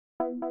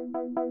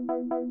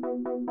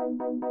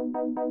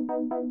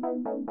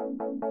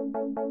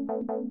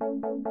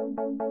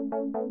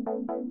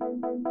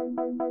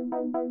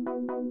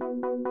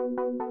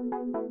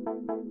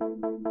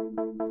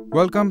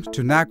Welcome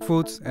to Knack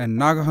Foods and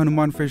Naga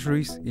Hanuman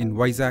Fisheries in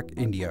Vizag,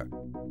 India.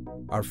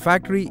 Our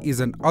factory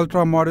is an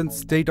ultra-modern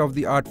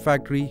state-of-the-art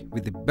factory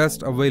with the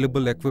best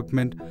available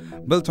equipment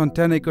built on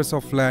 10 acres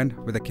of land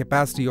with a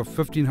capacity of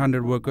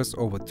 1,500 workers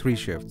over 3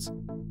 shifts.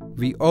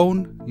 We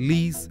own,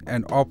 lease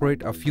and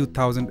operate a few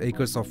thousand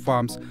acres of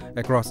farms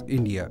across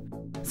India.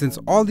 Since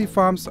all the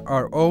farms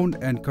are owned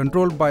and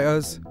controlled by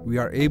us, we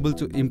are able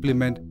to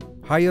implement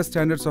higher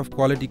standards of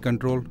quality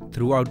control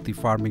throughout the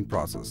farming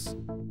process.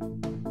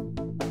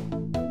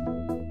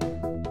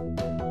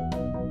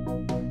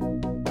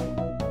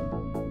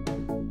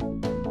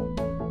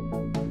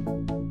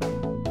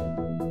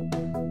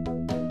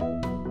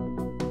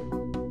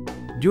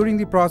 During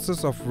the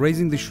process of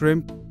raising the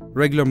shrimp,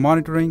 regular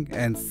monitoring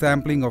and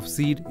sampling of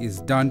seed is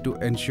done to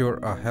ensure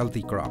a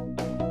healthy crop.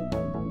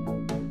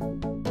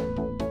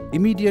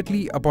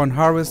 Immediately upon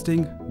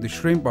harvesting, the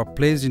shrimp are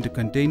placed into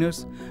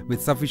containers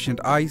with sufficient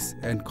ice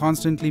and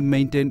constantly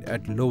maintained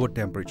at lower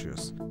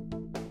temperatures.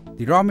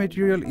 The raw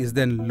material is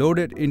then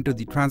loaded into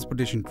the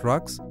transportation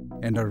trucks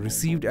and are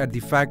received at the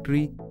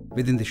factory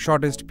within the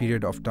shortest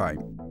period of time.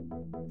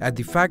 At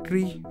the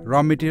factory,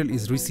 raw material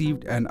is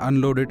received and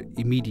unloaded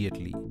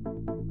immediately.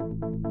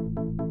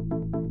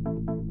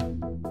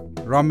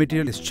 Raw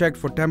material is checked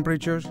for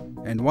temperatures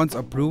and once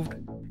approved,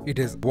 it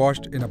is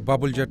washed in a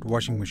bubble jet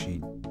washing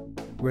machine,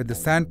 where the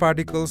sand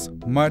particles,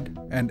 mud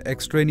and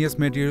extraneous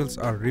materials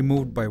are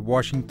removed by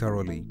washing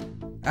thoroughly.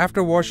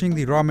 After washing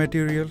the raw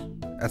material,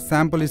 a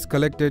sample is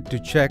collected to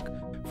check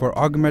for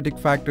organic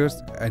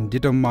factors and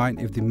determine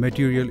if the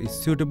material is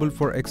suitable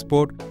for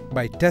export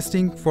by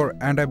testing for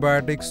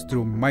antibiotics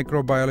through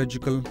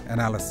microbiological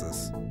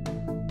analysis.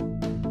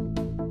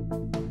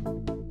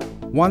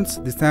 Once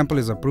the sample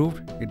is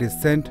approved, it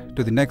is sent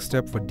to the next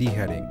step for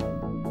deheading.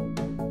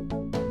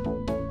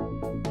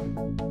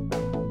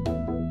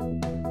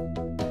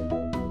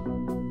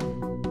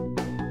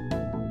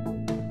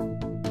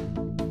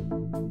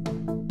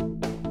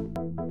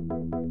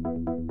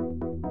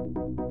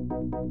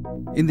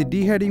 In the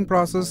deheading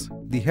process,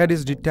 the head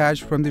is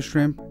detached from the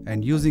shrimp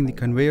and using the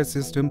conveyor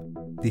system,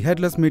 the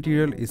headless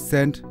material is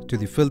sent to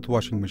the filth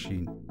washing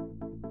machine.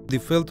 The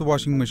filth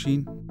washing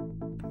machine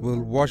will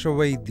wash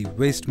away the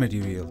waste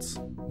materials.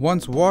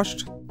 Once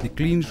washed, the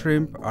clean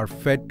shrimp are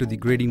fed to the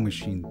grading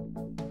machine.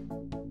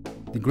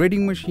 The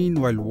grading machine,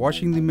 while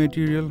washing the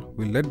material,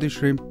 will let the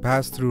shrimp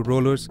pass through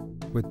rollers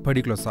with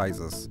particular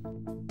sizes.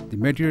 The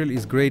material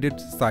is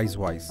graded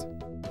size-wise,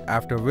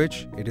 after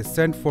which it is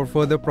sent for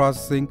further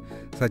processing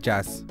such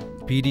as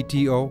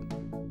PDTO,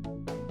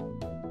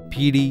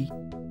 PD,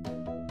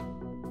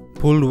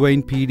 pulled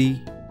vein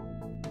PD,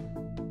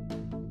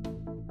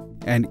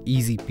 and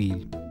easy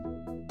peel.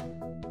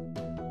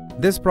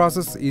 This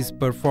process is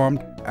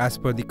performed as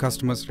per the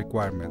customer's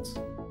requirements.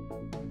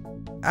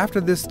 After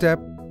this step,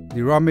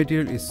 the raw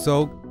material is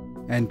soaked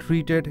and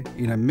treated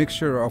in a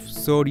mixture of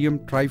sodium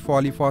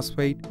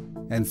tripolyphosphate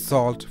and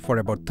salt for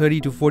about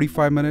 30 to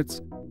 45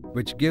 minutes,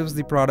 which gives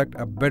the product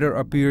a better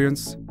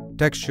appearance,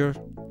 texture,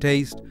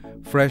 taste,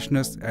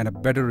 freshness, and a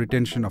better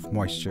retention of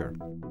moisture.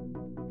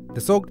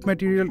 The soaked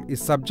material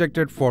is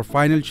subjected for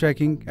final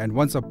checking, and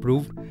once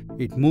approved,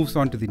 it moves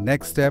on to the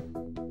next step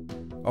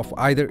of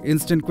either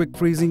instant quick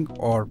freezing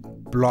or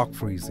block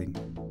freezing.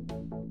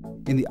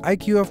 In the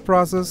IQF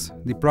process,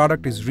 the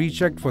product is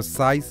rechecked for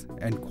size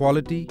and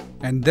quality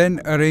and then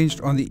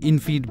arranged on the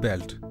infeed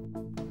belt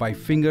by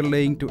finger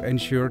laying to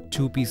ensure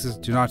 2 pieces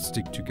do not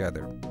stick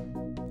together.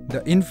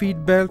 The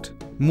infeed belt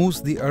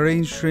moves the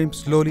arranged shrimp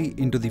slowly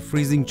into the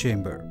freezing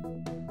chamber,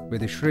 where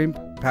the shrimp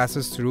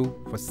passes through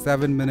for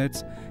 7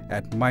 minutes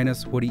at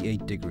minus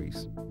 48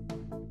 degrees.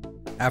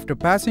 After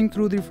passing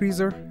through the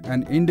freezer,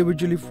 an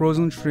individually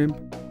frozen shrimp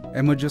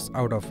emerges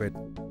out of it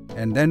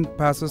and then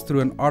passes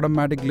through an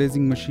automatic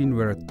glazing machine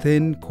where a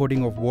thin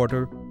coating of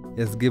water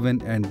is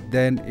given, and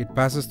then it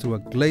passes through a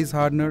glaze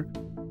hardener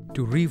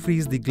to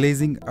refreeze the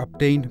glazing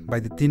obtained by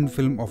the thin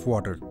film of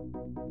water.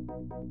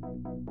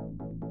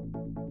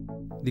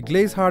 The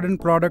glaze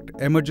hardened product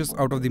emerges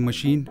out of the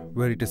machine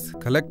where it is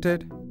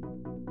collected,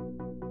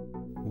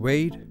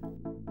 weighed,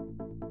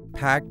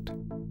 packed,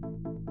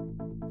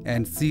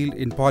 and sealed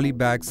in poly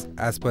bags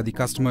as per the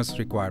customer's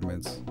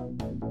requirements.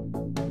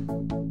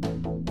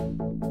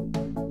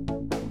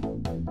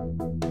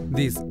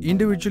 These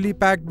individually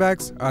packed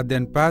bags are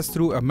then passed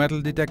through a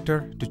metal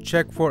detector to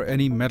check for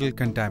any metal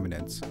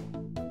contaminants.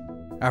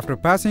 After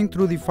passing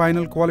through the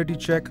final quality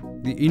check,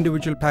 the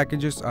individual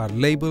packages are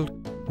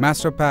labeled,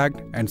 master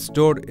packed, and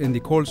stored in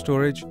the cold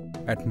storage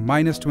at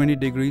minus 20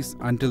 degrees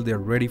until they are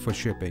ready for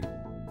shipping.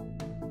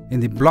 In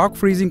the block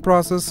freezing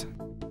process,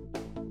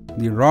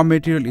 the raw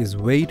material is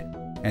weighed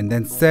and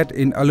then set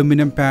in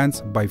aluminum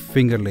pans by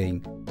finger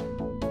laying.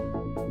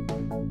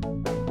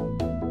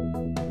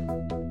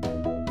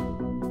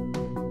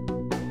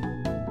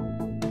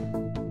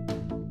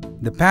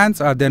 The pans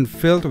are then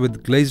filled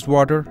with glazed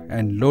water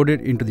and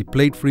loaded into the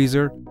plate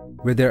freezer,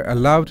 where they are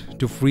allowed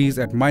to freeze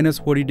at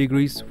 -40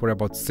 degrees for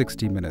about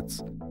 60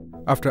 minutes.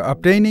 After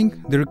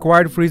obtaining the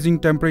required freezing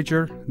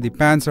temperature, the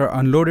pans are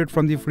unloaded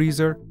from the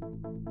freezer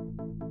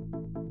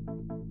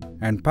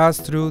and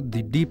passed through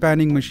the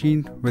depanning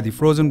machine, where the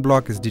frozen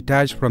block is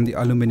detached from the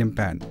aluminum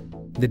pan.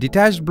 The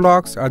detached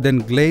blocks are then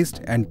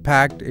glazed and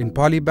packed in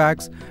poly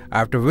bags,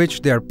 after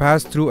which they are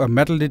passed through a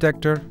metal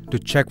detector to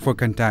check for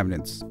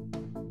contaminants.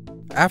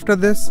 After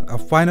this, a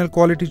final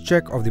quality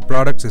check of the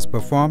products is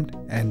performed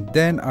and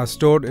then are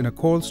stored in a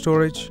cold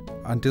storage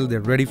until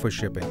they're ready for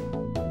shipping.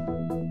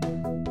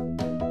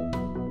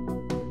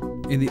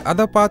 In the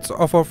other parts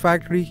of our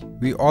factory,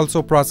 we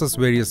also process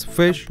various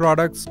fish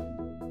products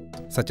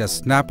such as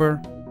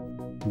snapper,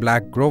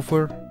 black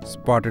gopher,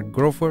 spotted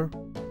gopher,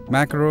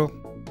 mackerel,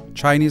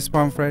 Chinese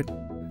pomfret,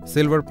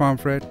 silver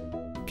pomfret,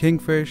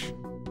 kingfish,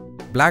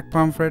 black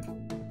pomfret,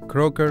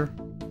 croaker,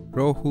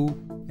 rohu,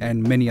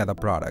 and many other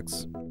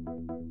products.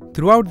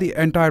 Throughout the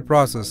entire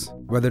process,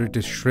 whether it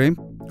is shrimp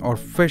or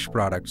fish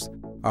products,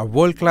 our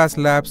world-class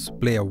labs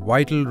play a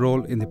vital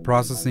role in the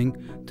processing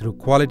through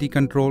quality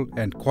control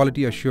and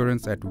quality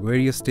assurance at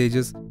various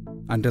stages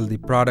until the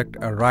product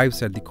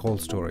arrives at the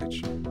cold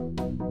storage.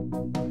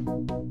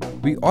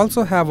 We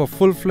also have a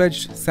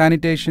full-fledged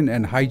sanitation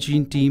and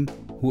hygiene team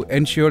who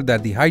ensure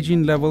that the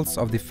hygiene levels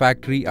of the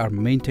factory are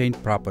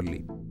maintained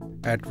properly.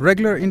 At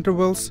regular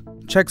intervals,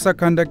 checks are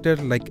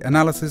conducted like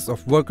analysis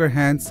of worker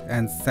hands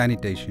and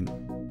sanitation.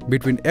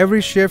 Between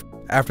every shift,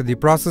 after the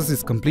process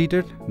is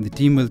completed, the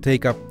team will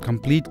take up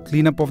complete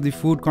cleanup of the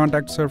food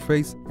contact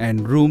surface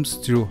and rooms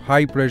through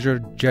high-pressure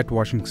jet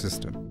washing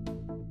system.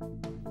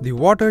 The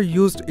water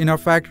used in our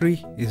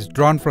factory is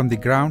drawn from the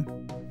ground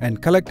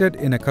and collected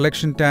in a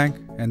collection tank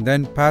and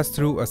then passed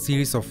through a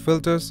series of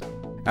filters,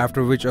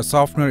 after which a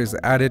softener is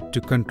added to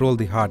control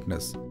the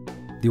hardness.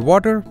 The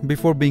water,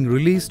 before being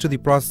released to the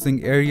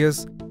processing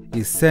areas,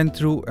 is sent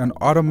through an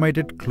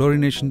automated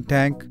chlorination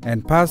tank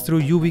and passed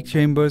through UV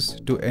chambers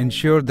to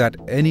ensure that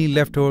any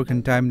leftover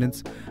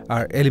contaminants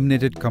are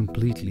eliminated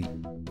completely.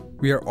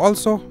 We are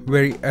also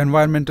very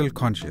environmental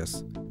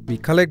conscious. We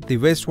collect the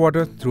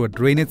wastewater through a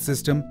drainage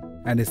system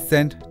and is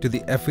sent to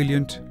the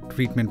effluent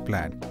treatment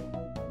plant.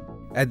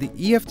 At the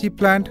EFT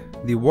plant,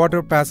 the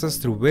water passes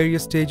through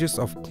various stages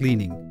of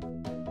cleaning.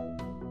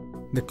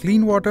 The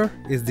clean water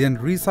is then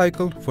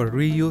recycled for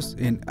reuse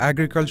in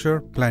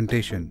agriculture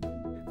plantation.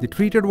 The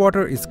treated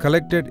water is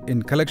collected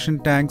in collection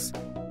tanks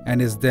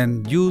and is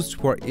then used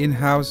for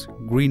in-house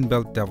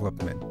greenbelt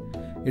development.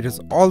 It is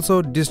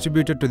also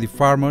distributed to the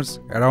farmers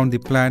around the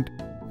plant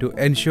to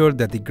ensure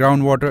that the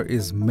groundwater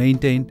is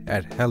maintained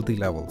at healthy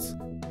levels.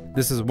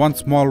 This is one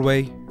small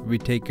way we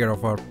take care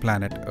of our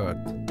planet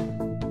Earth.